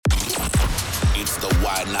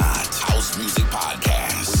Why Not? House Music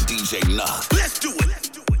Podcast with DJ Nuck. Let's do it.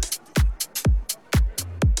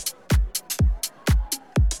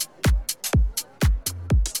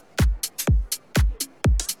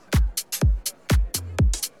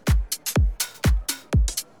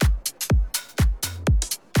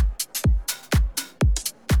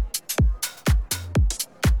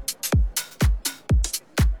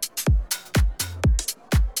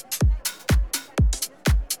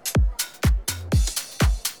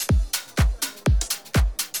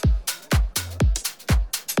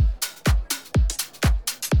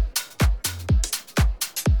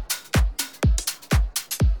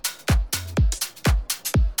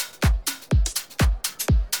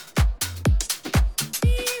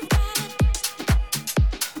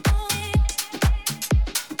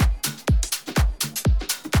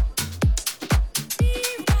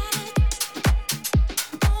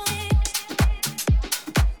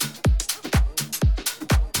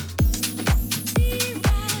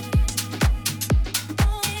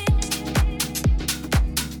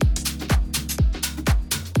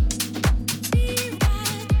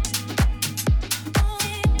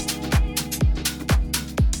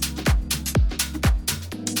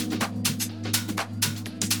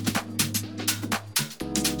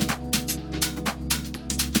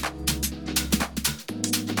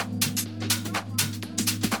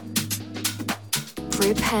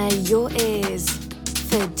 Prepare your ears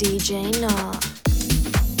for DJ Nuck.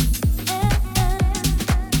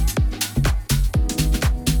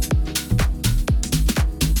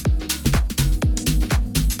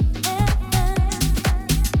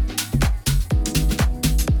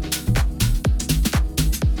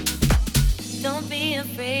 Don't be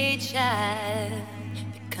afraid, child,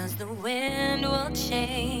 because the wind will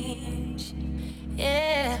change.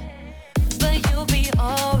 Yeah, but you'll be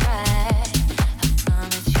alright.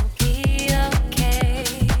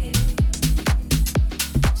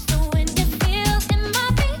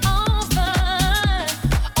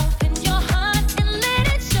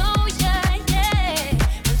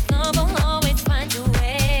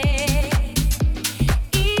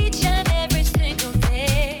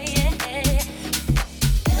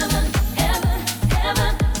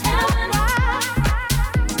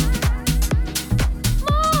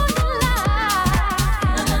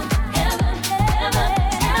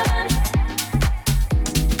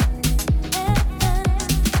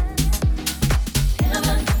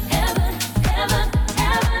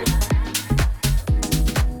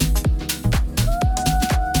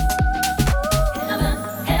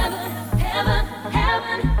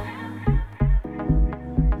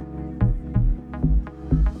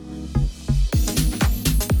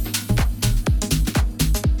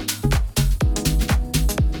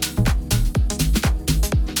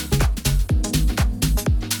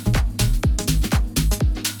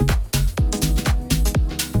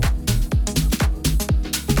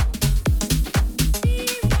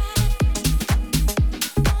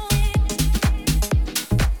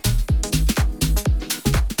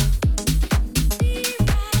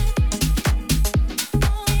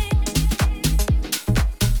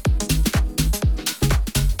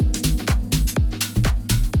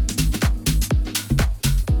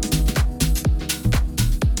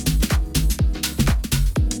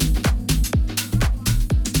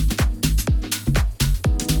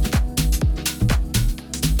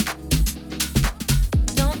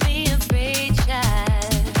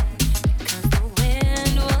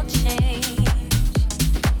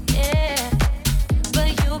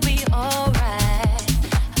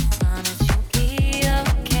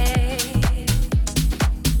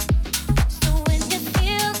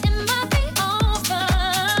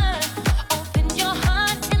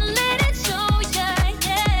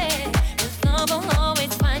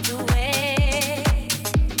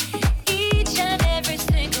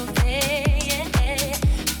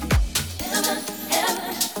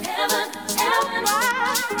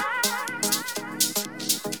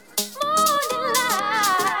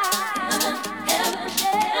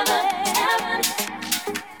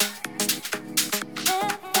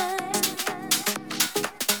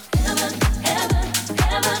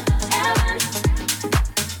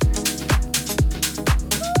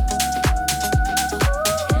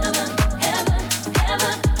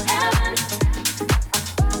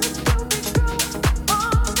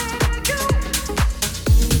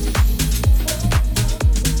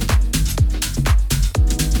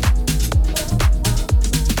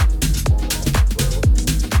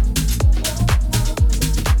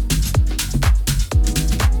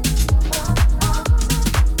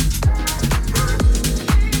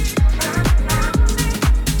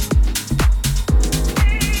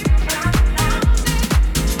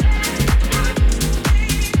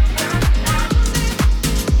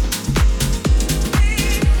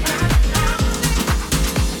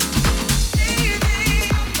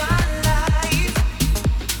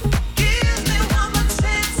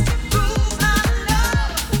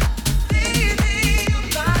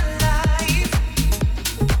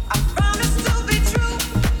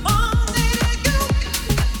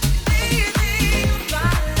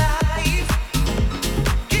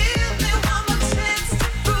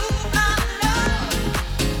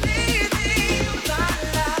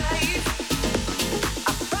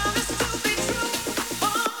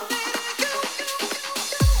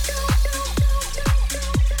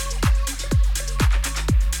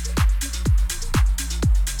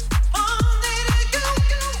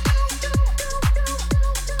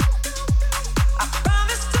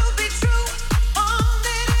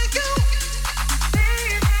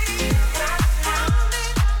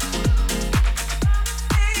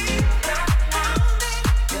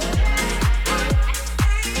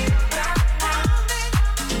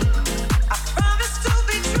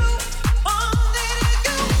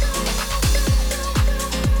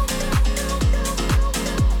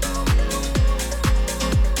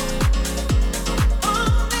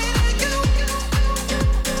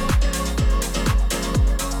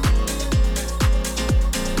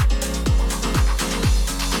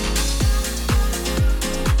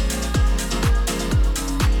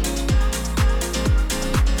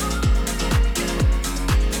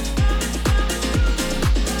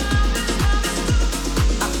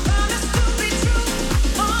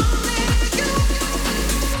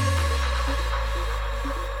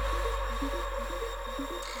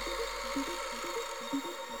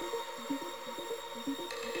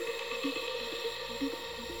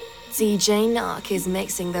 DJ Nark is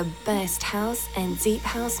mixing the best house and deep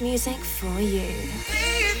house music for you.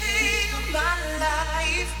 Living my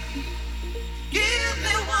life. Give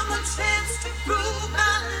me one more chance to prove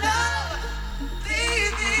my love.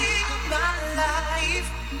 Living my life.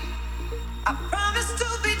 I promise to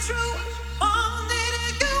be true. Only to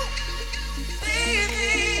you.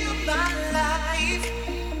 Living my life.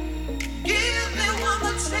 Give me one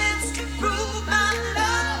more chance to prove my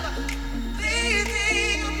love.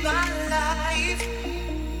 Living my life.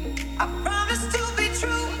 I promise to be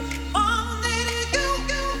true. Only to you.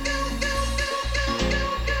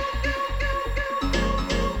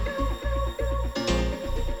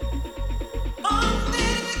 Only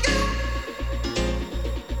to you.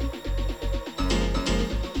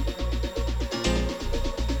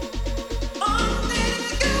 Only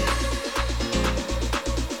to you.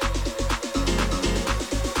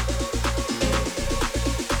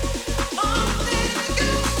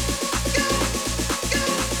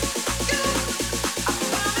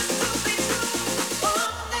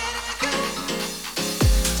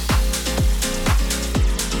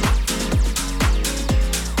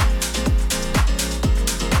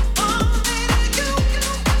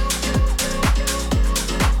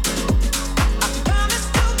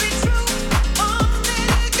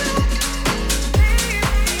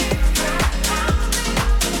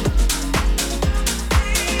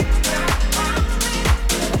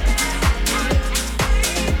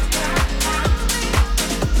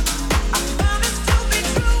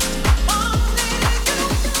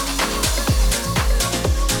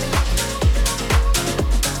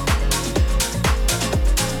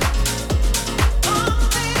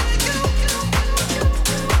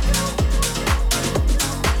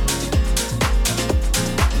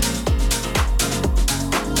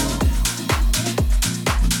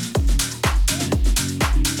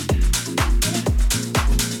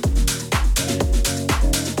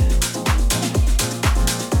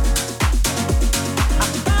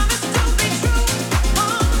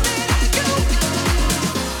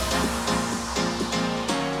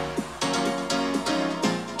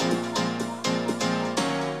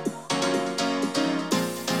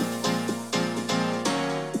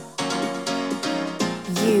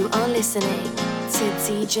 You are listening to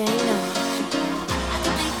DJ Nark.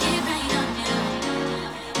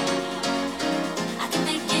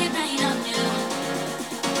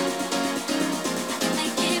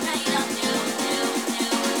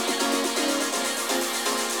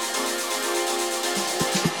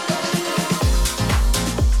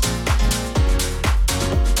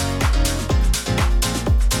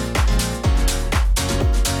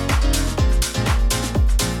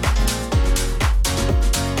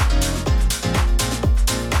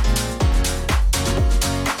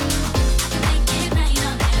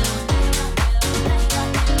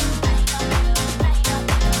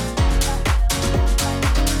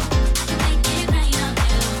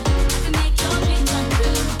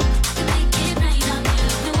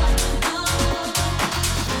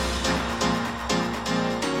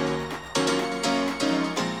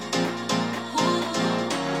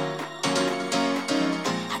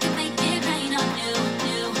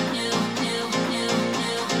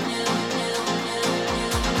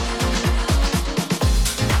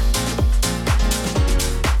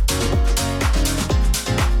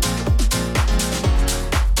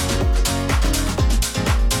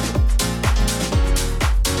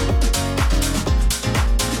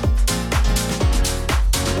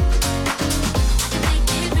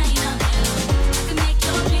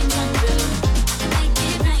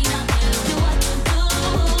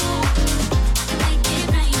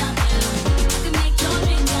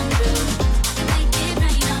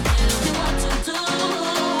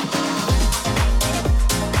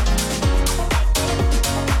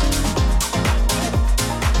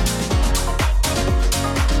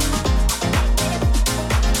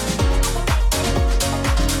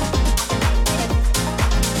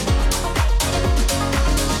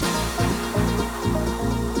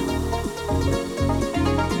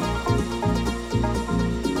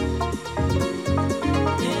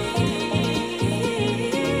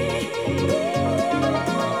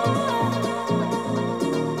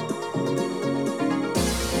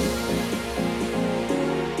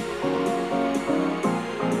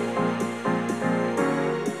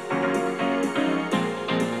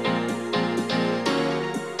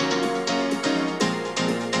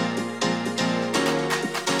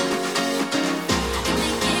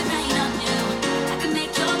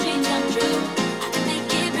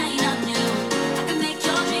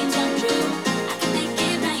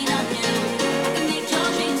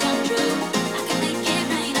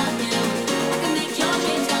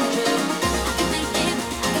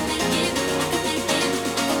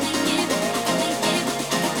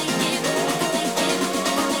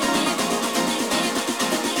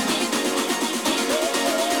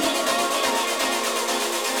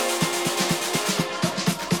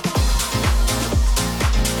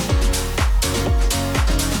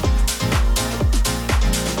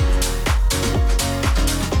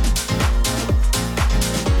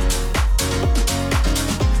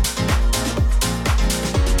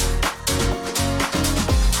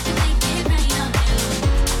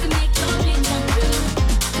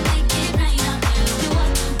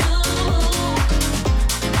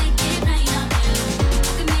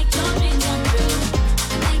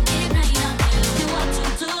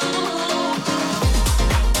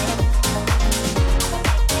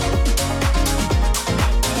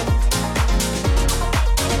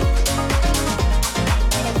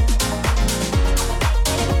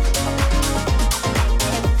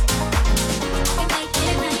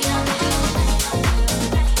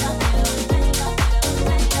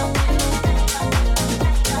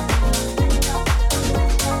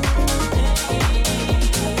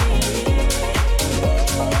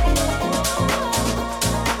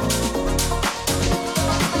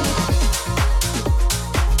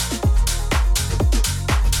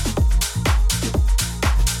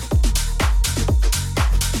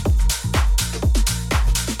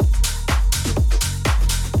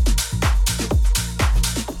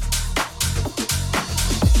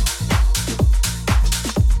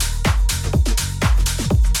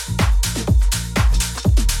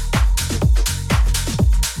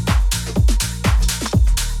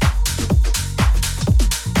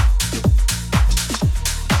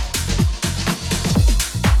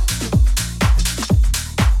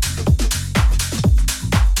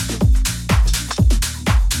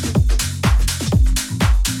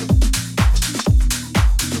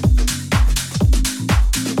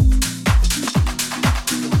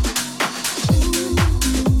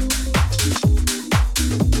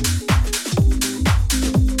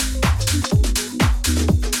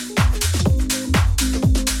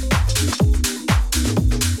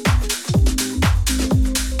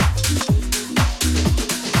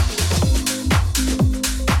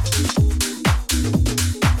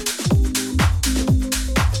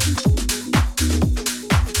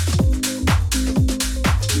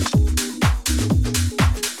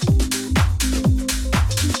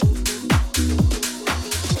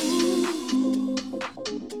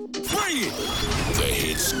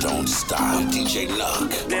 style. DJ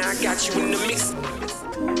Nuck. Now I got you in the mix.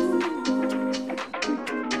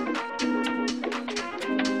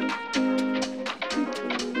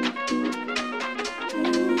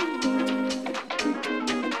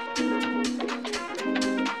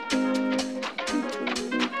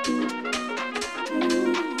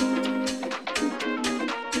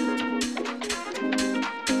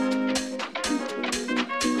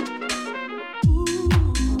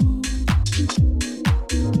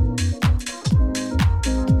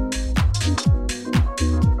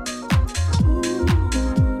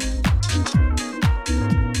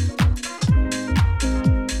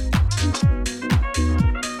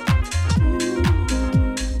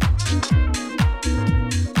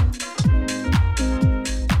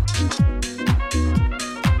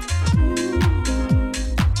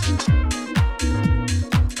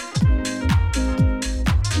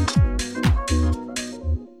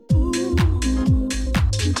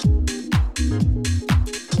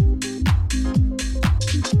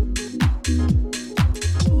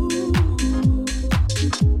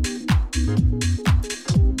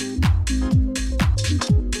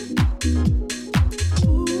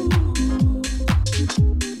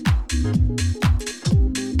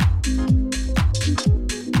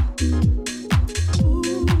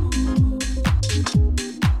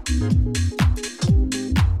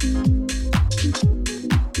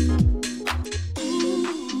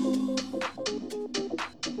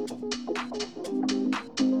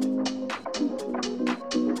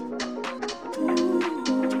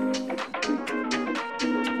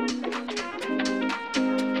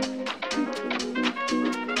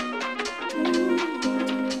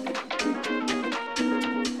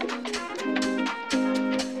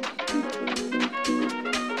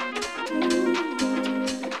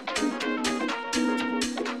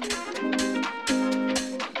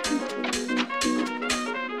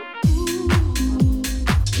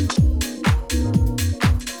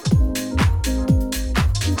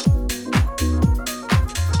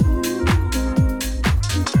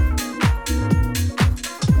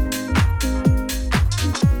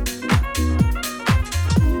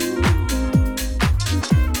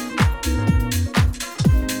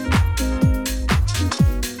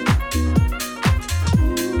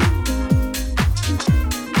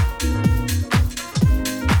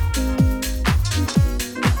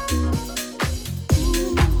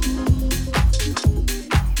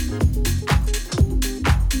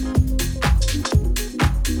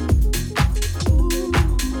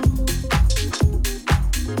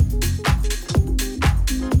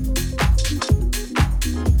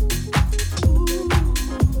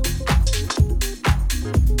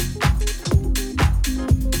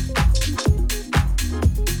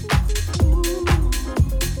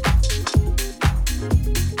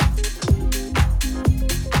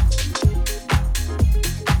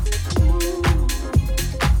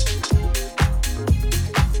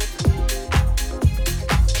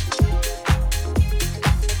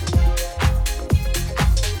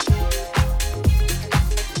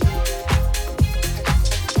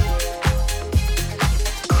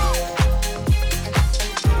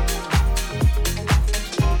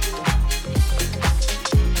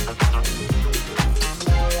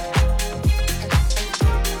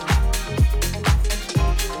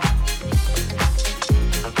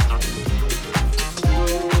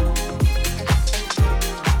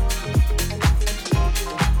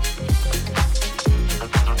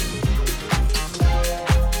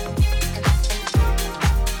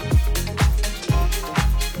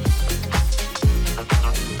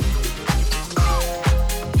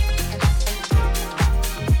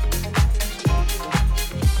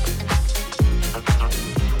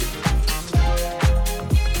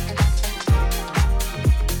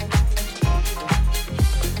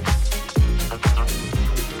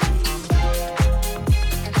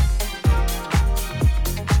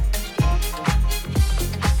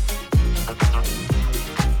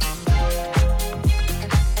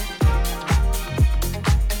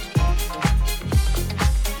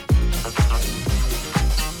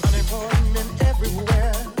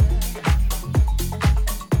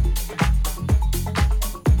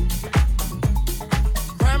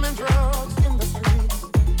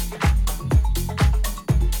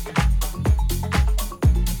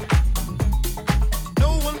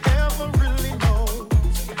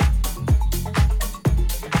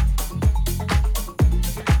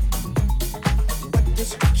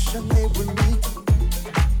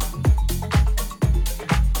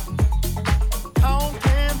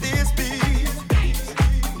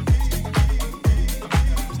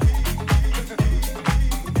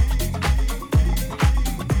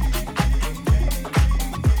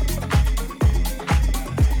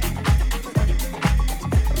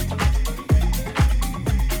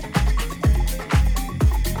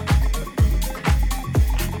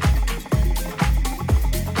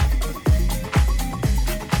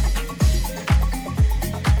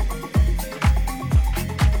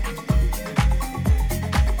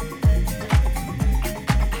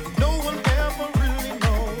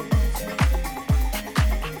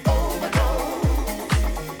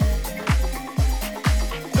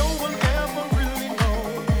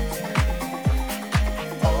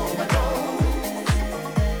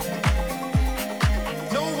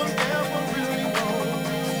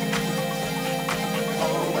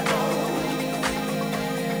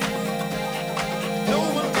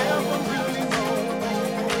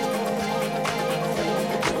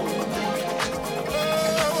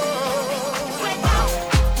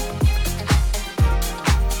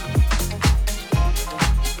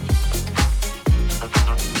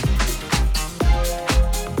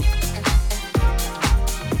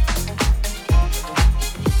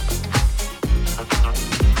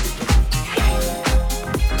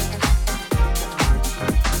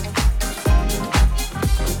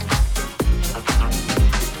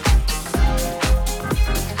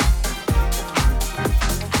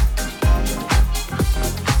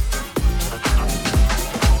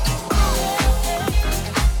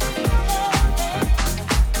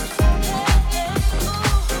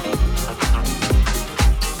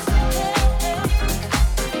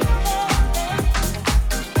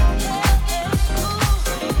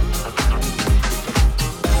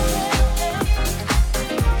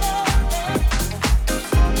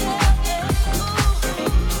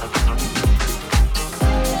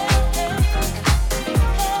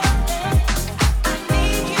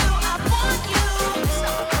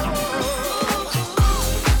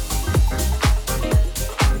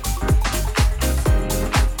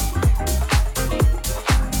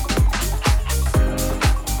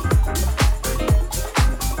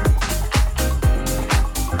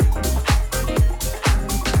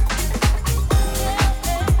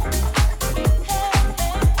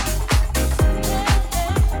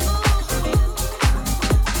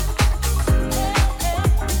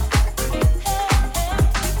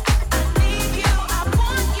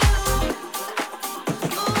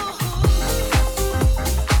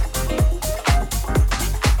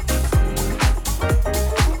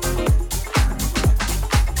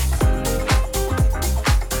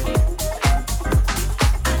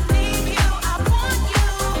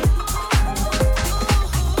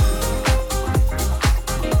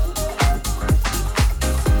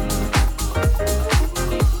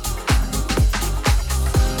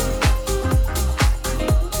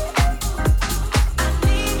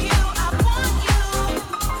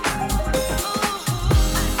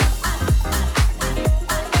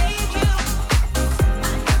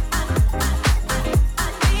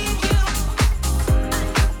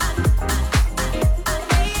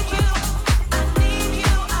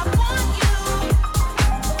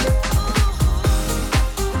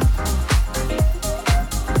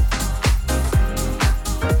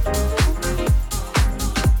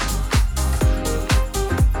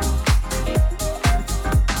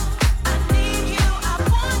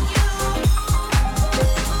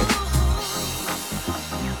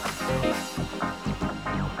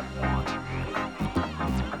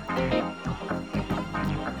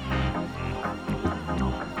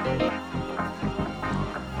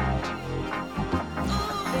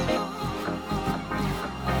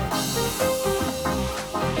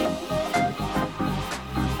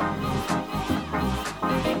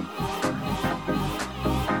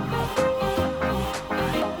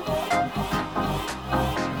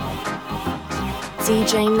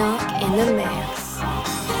 DJ Knock in the mix.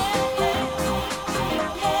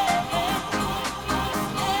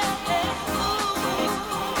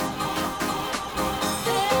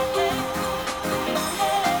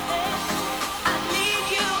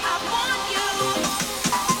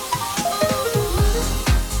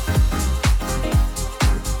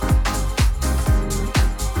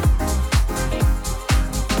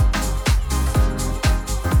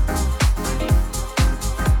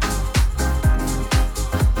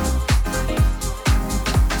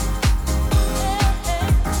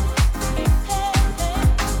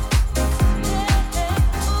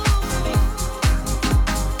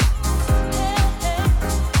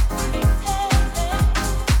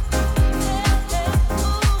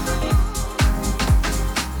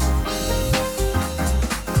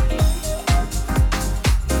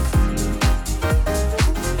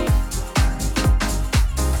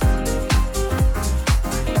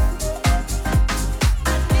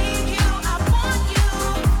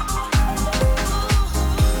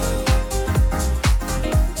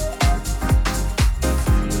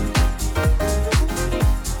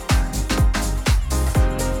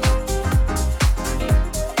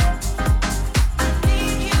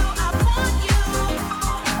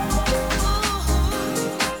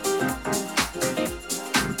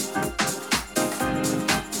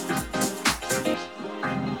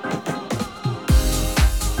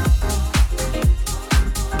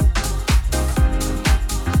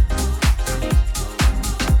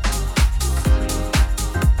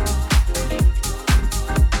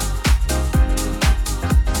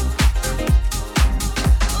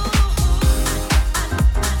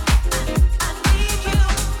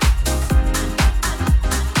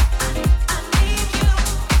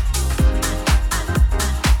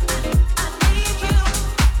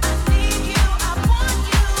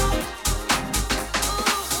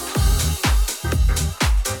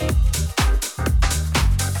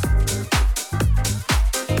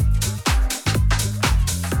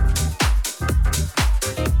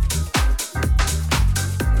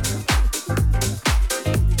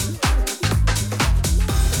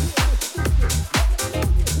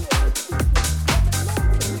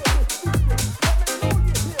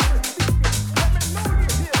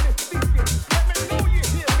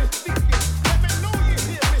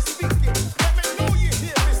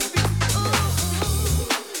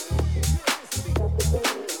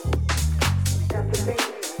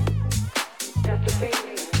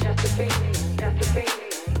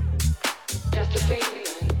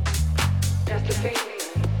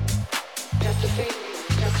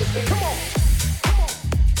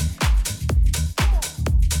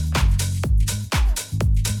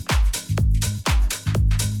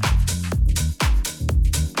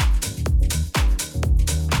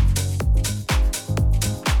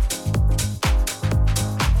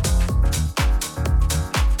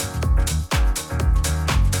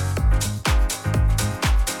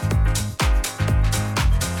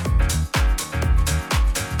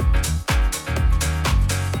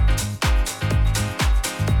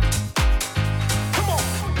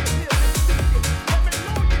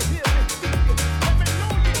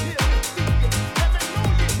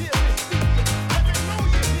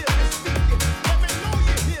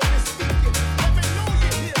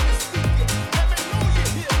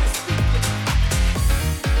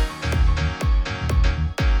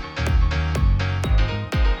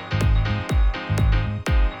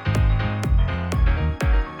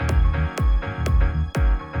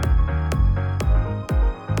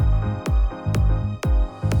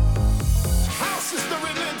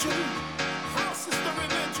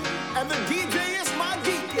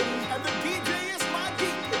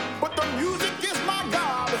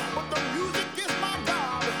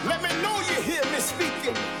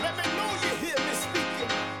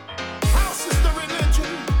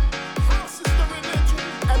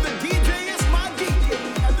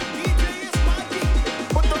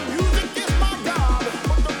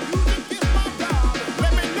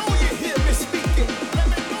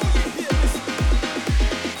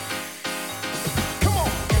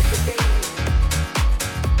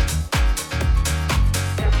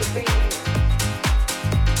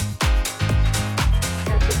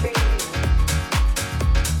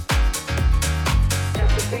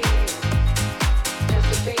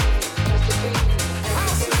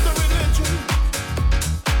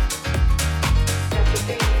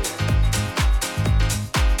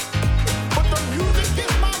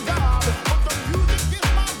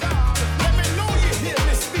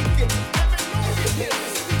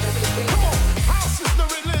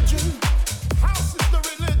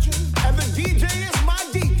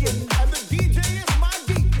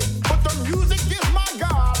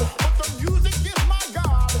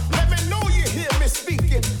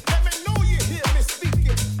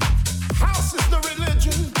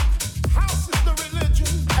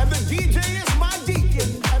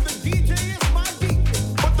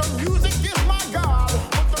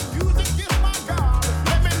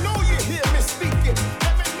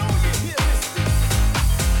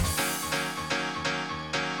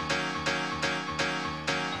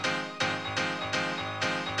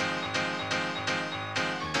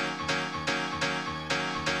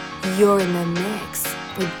 You're in the mix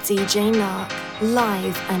with DJ Nark,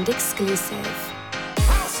 live and exclusive.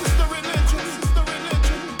 House is the religion, is the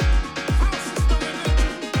religion. House is the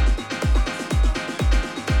religion.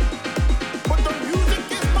 But the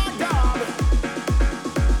music is my God.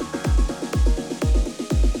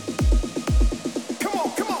 Come on,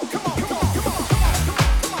 come on, come on, come on, come on, come on, come on,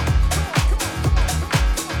 come on, come on, come on.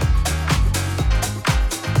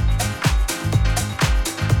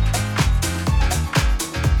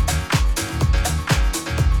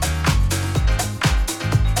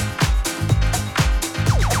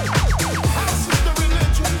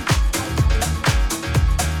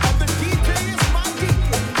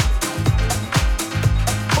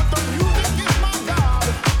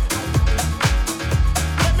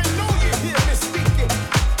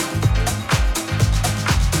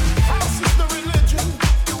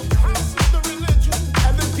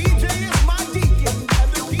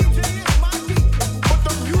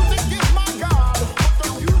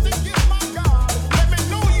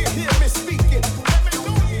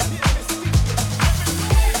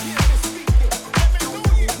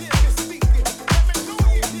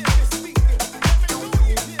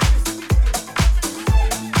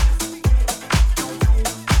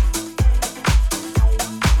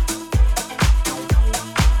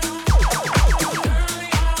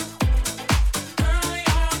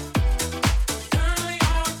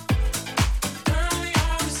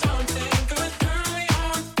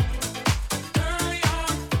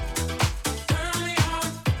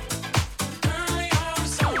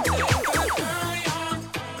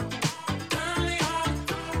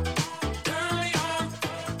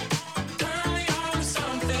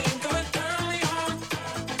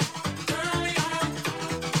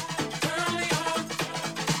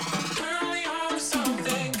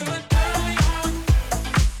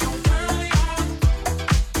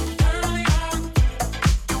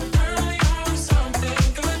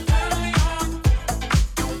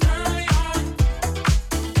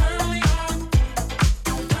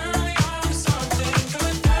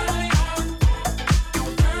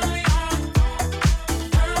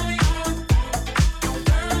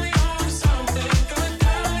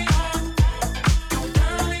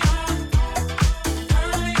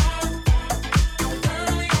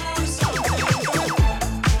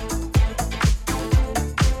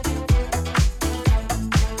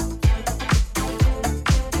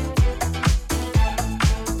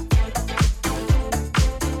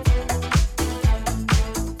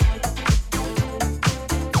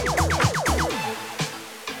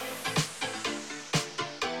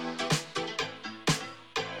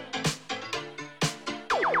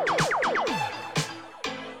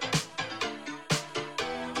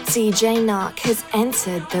 DJ Nark has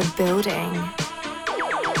entered the building.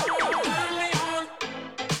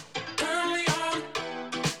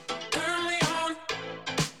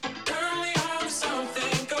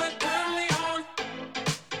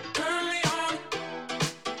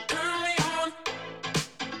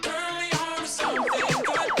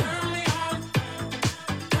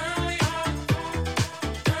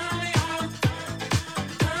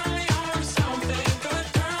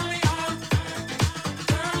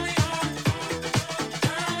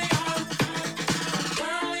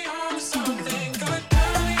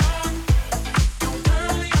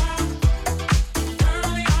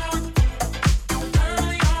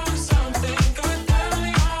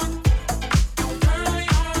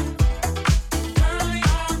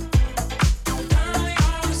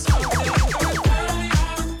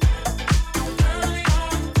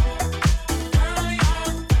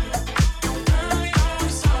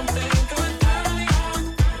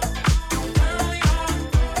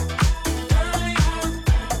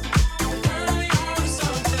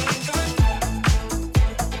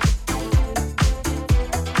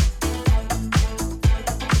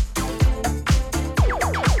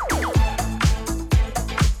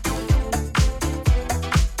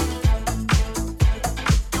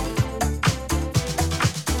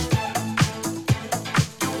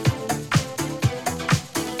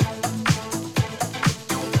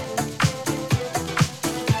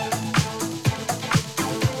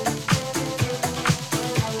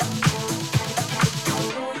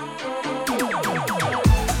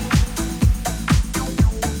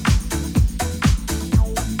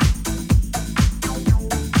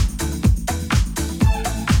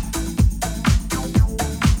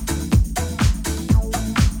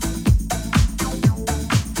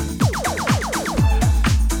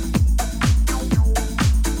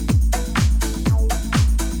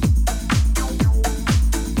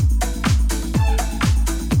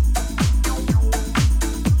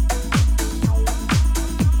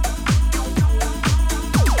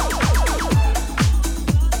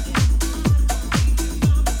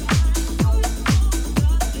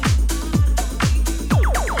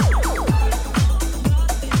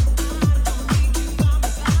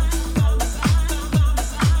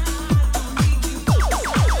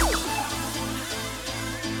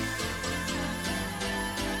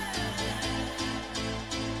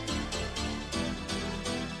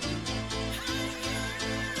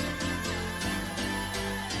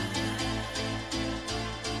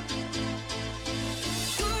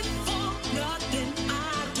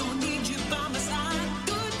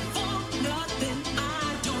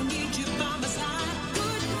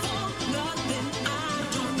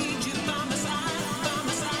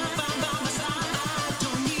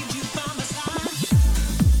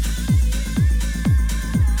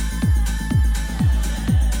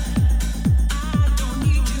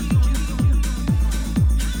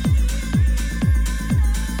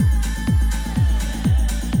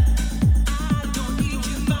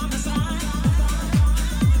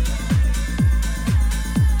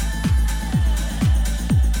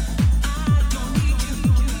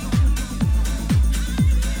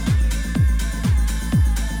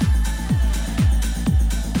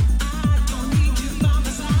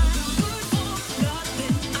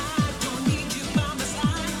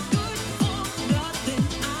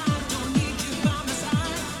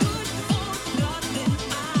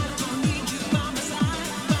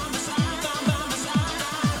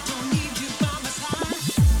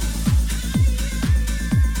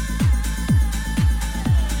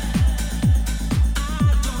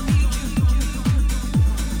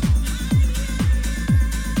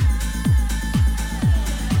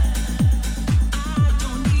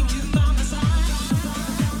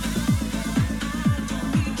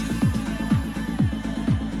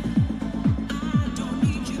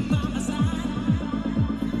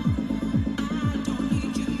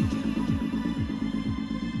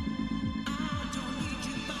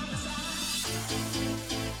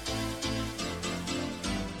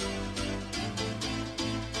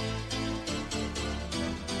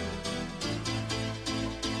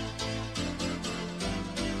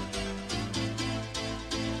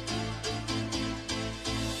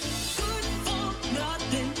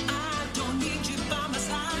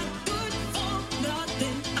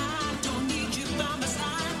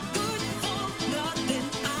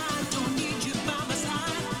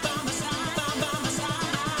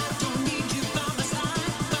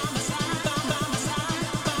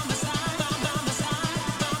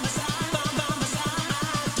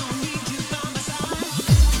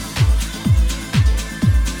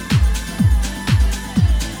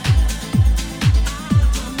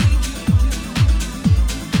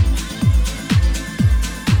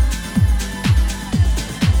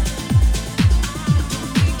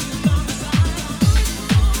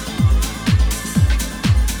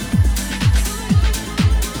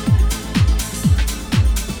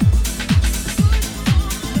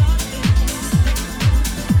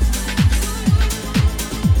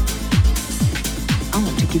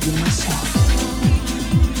 give you myself.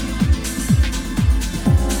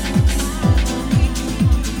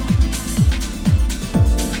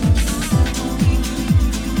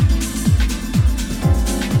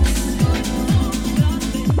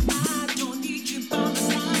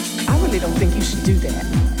 Don't think you should do that.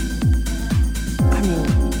 I mean,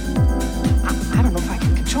 I don't know if I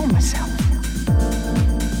can control myself.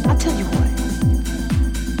 I'll tell you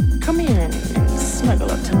what. Come here and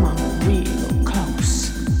snuggle up to Mama real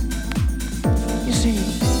close. You see,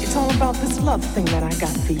 it's all about this love thing that I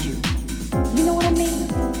got for you. You know what I mean?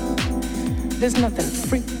 There's nothing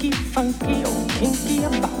freaky, funky, or kinky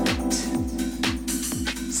about it.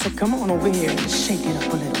 So come on over here and shake it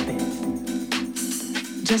up a little bit.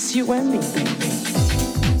 Just you and me, baby.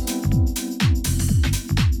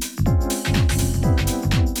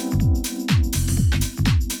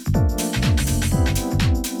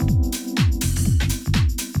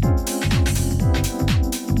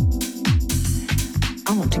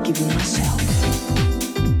 I want to give you myself.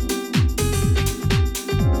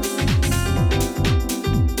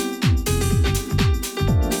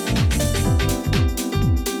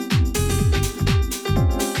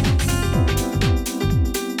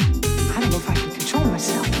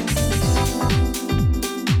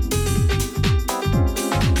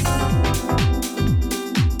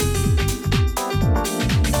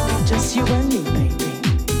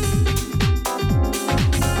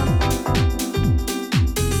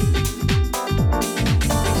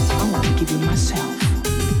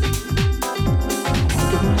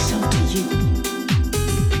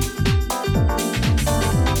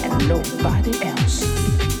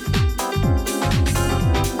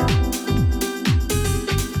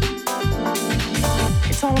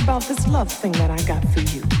 Thing that I got for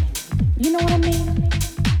you. You know what I mean?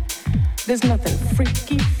 There's nothing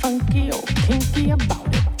freaky, funky, or kinky about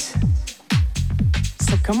it.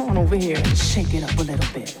 So come on over here and shake it up a little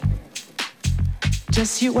bit.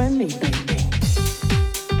 Just you and me, baby.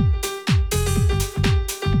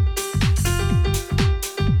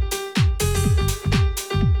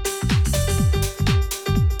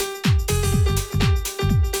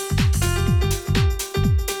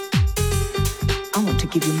 I want to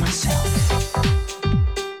give you myself.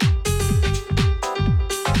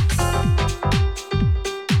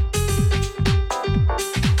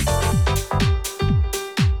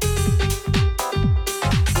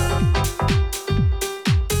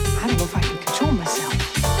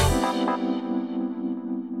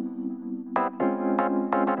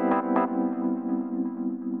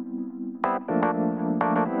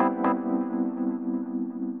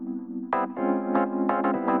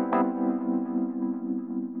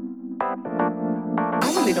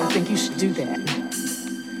 Do that.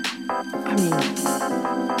 I mean,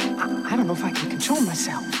 I don't know if I can control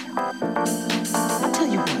myself. I'll tell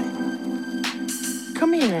you what.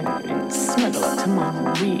 Come here and snuggle up to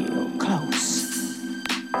Mama real close.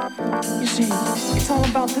 You see, it's all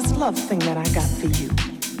about this love thing that I got for you.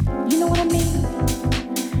 You know what I mean?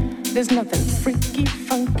 There's nothing freaky,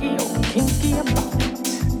 funky, or kinky about it.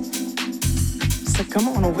 So come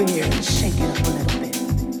on over here and shake it up a little bit.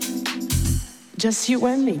 Just you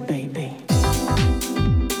and me, baby.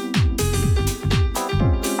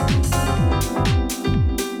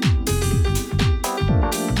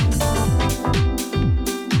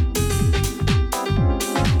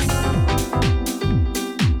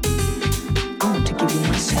 I want to give you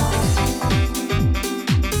myself.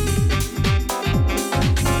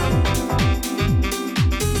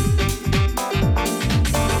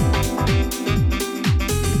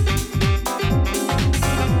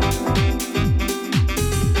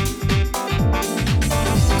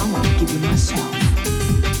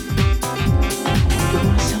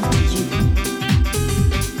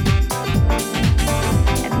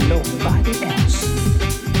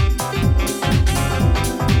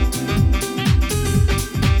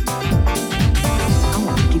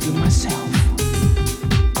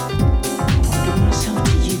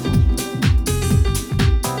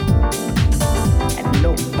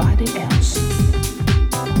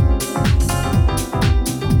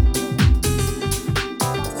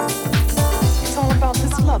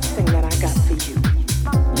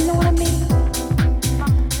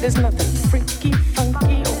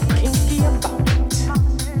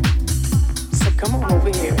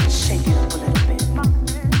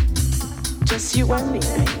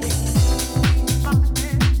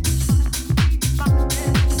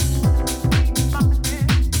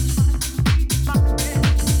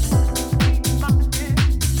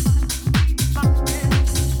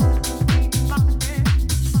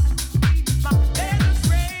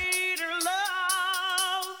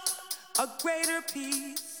 A greater inner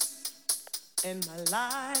peace in my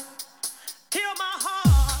life. Heal my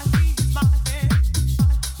heart, ease my pain,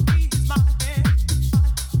 ease my pain,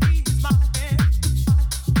 ease my pain,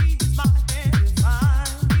 ease my pain, divine,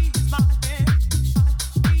 ease my pain,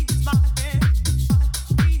 ease my pain,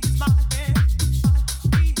 ease my pain,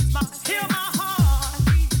 ease my pain. Heal my heart,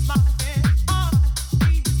 ease my pain,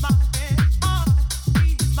 ease my pain,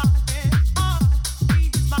 ease my pain,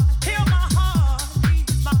 ease my pain. Heal my heart,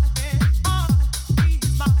 ease my pain,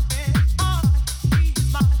 ease my pain, ease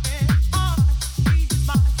my pain, ease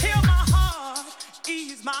my. Heal my heart,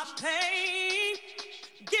 ease my pain.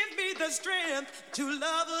 Give me the strength to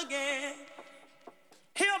love again.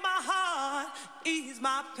 Heal my heart, ease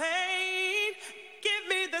my pain. Give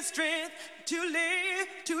me the strength to live,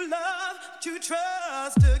 to love, to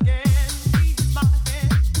trust again. Ease my pain,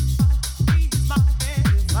 ease my pain,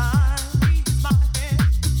 divine. Ease my pain,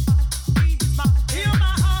 ease my pain. Heal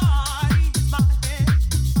my heart, ease my pain,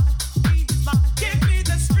 ease my pain. Give me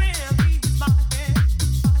the strength, ease my pain,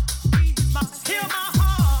 ease my pain. Heal my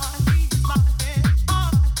heart, ease my pain, ease my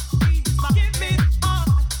pain. Give me, ease my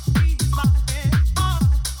pain, ease my pain.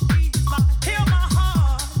 Heal my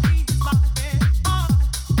heart, ease my pain, ease my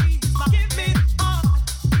pain. Give me, ease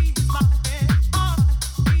my pain, ease my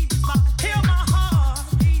pain. Heal my heart,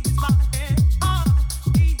 ease my pain,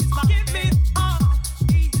 ease my. Give me,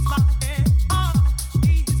 ease my pain,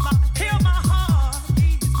 ease my. Heal my heart,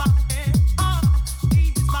 ease my pain,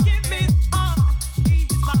 ease my. Give me,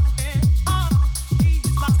 ease my pain, ease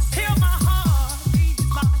my. Heal my heart, ease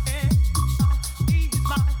my pain, ease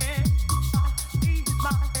my pain, ease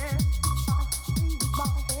my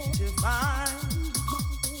pain, divine.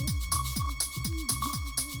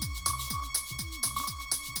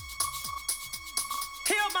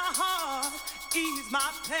 Heal my heart, ease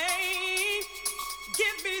my pain.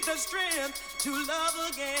 Give me the strength to love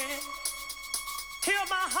again. Heal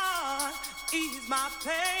my heart, ease my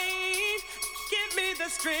pain. Give me the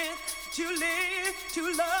strength to live, to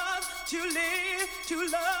love, to live, to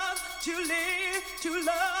love, to live, to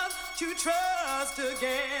love, to trust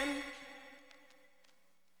again.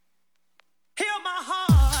 Heal my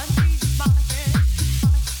heart, ease my pain,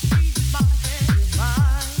 ease my pain,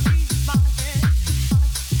 divine. Ease my pain,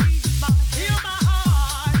 ease my pain. Heal my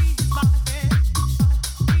heart, ease my pain,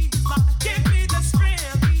 ease my pain. Give me the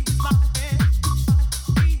strength, ease my pain,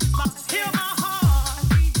 ease my pain. Heal my heart,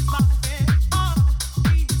 ease my pain,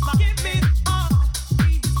 ease my pain. Give me,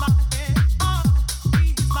 ease my pain,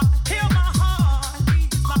 ease my pain. Heal my heart,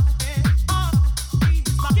 ease my pain, ease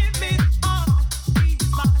my pain. Give me.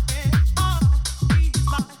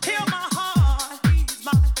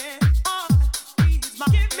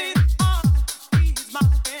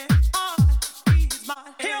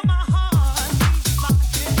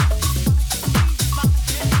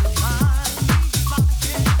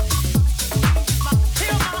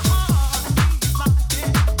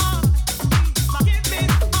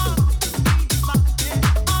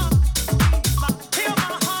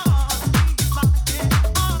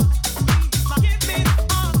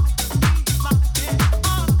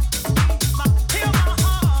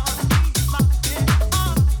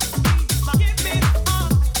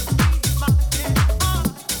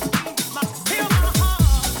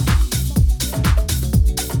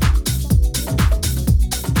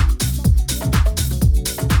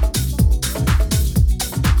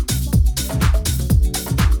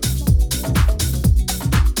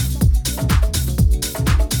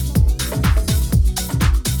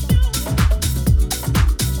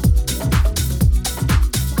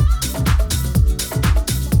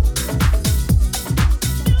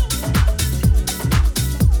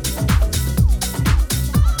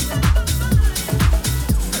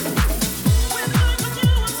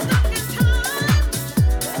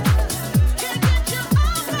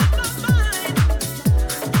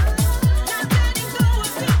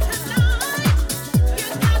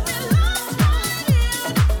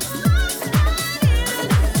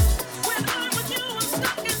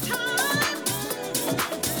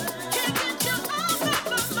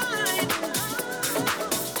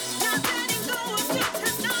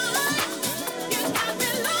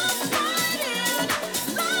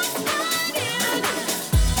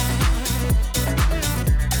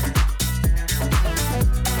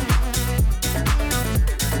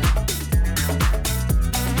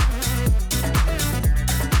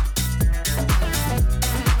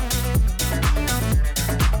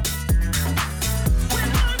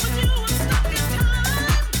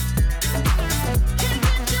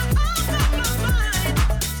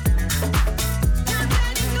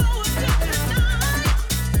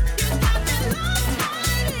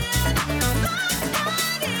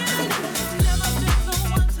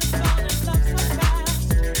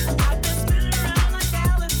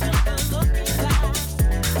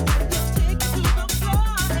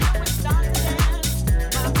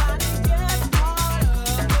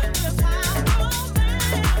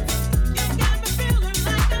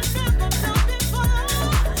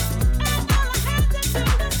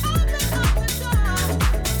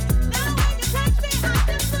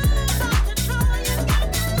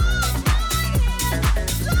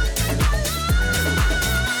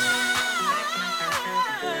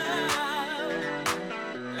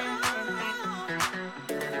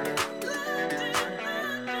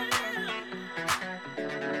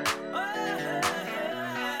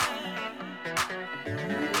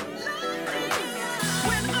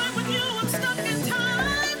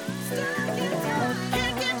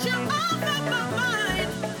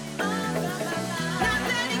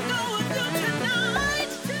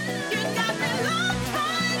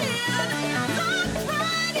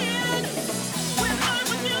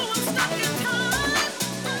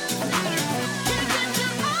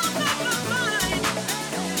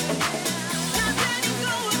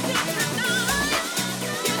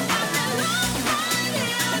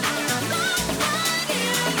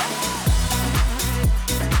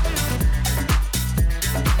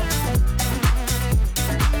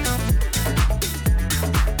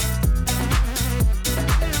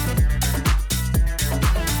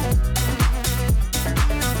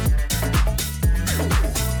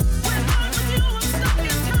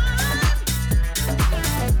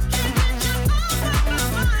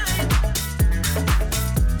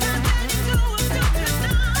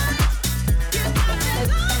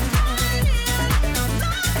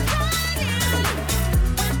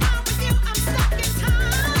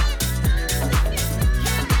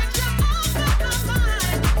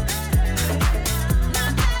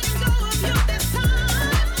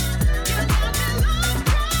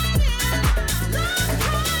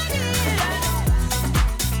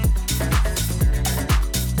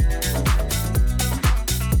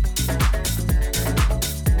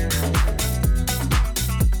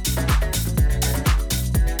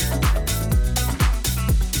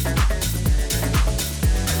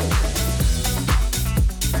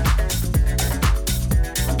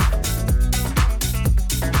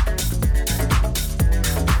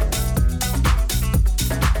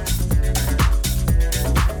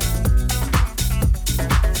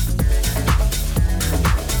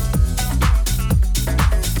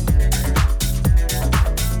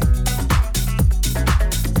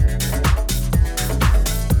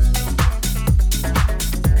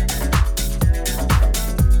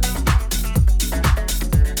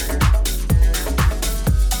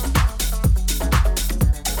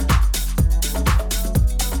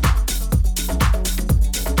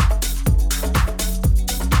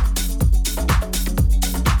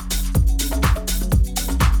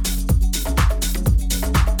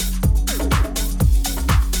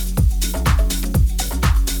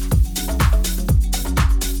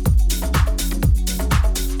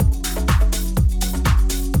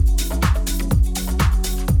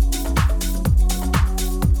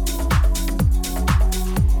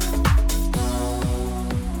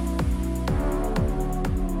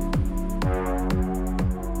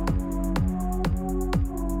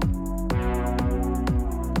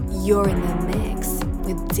 You're in the mix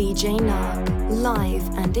with DJ Nug, live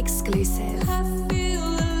and exclusive.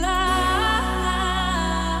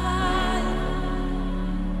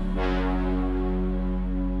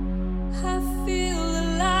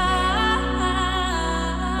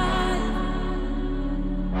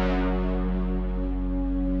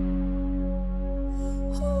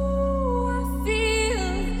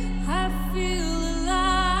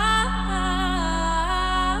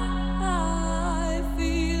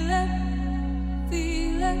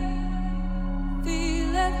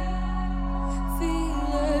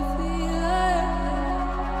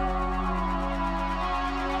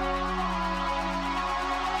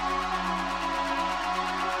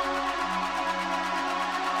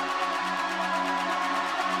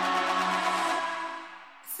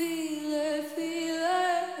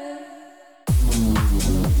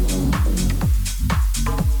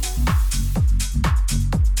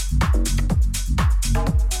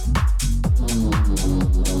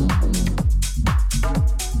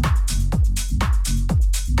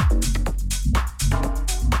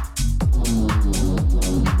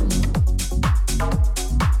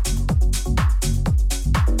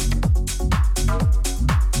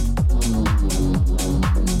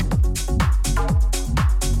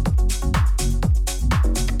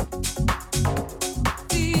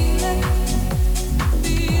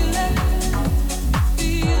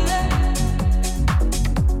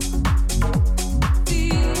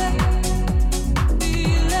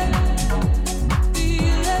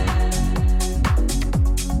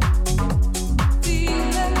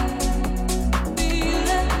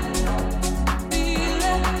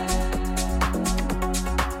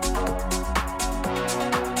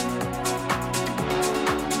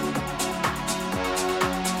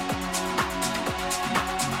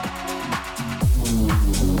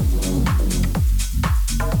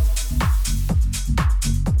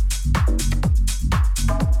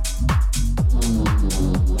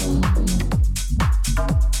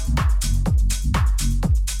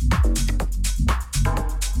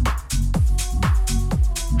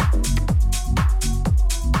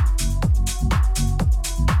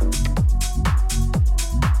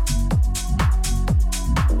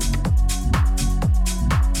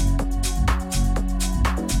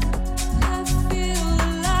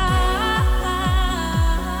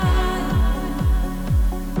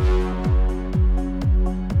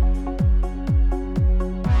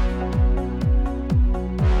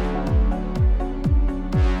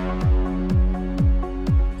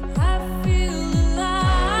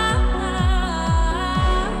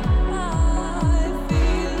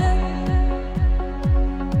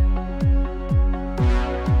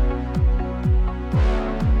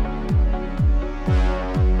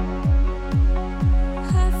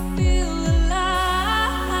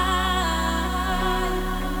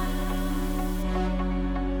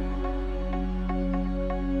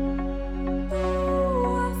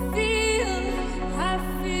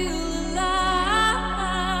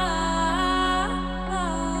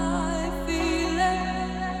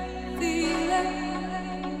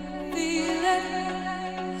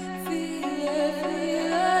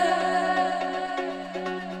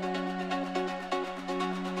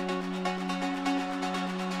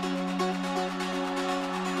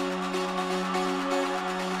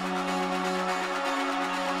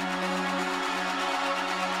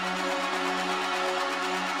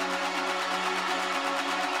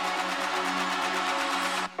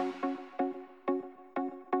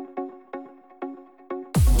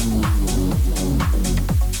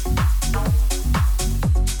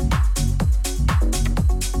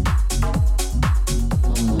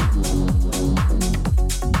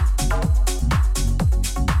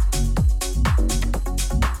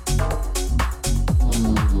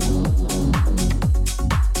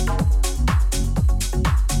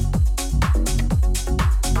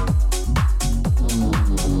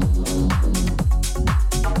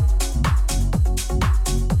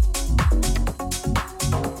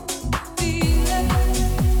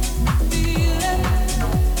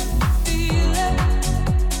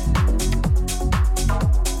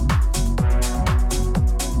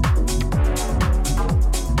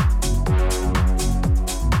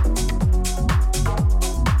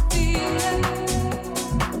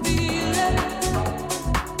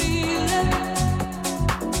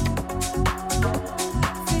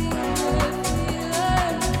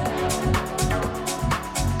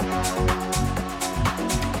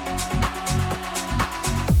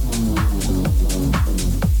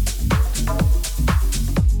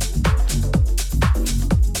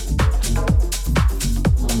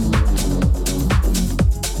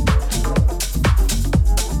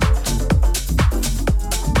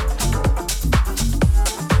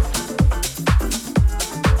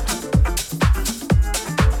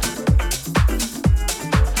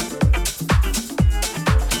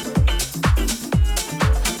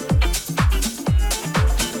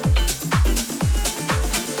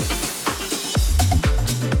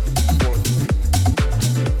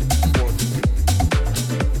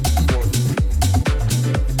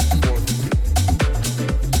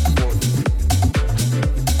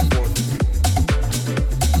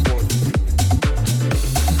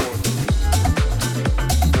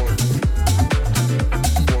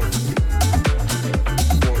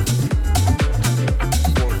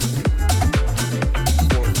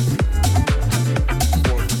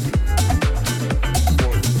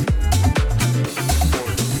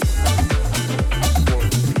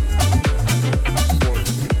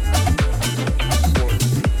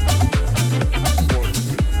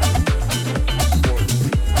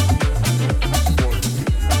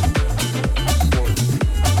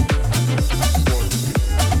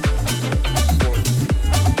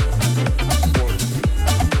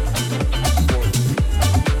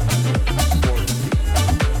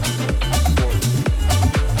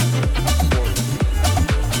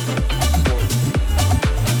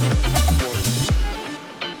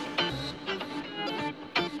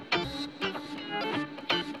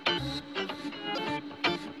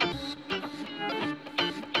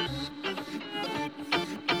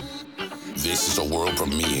 This is a world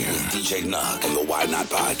premiere with DJ Nuck on the Why Not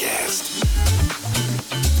Podcast.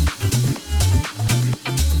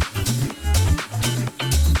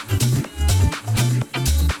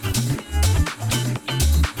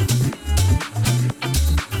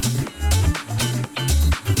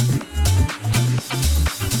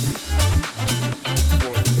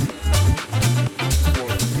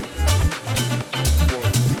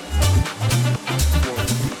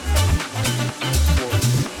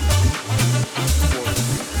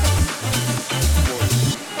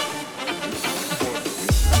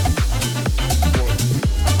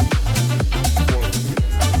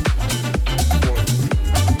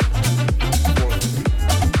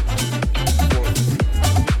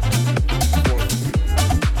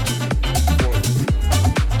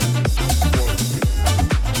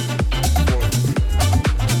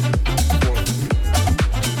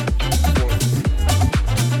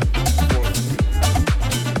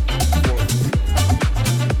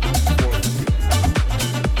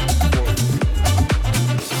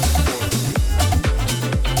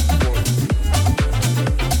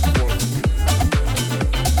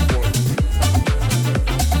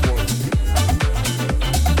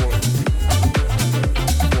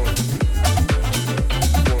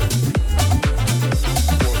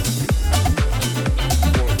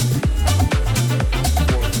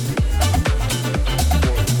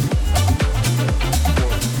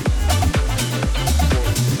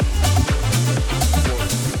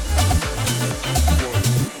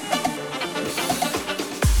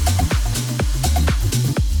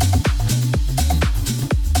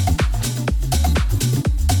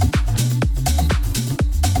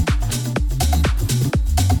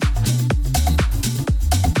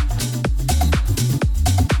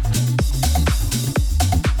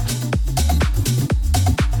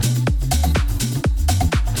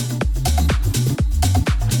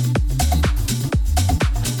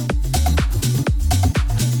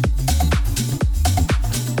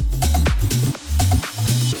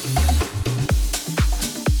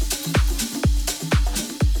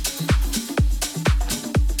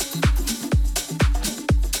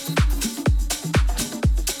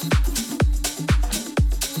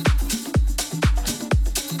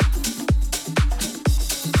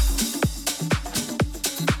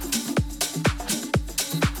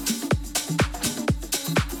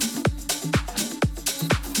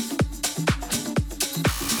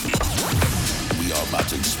 About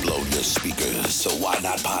to explode your speakers, so Why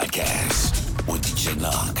Not Podcast with DJ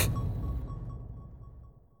Nuck.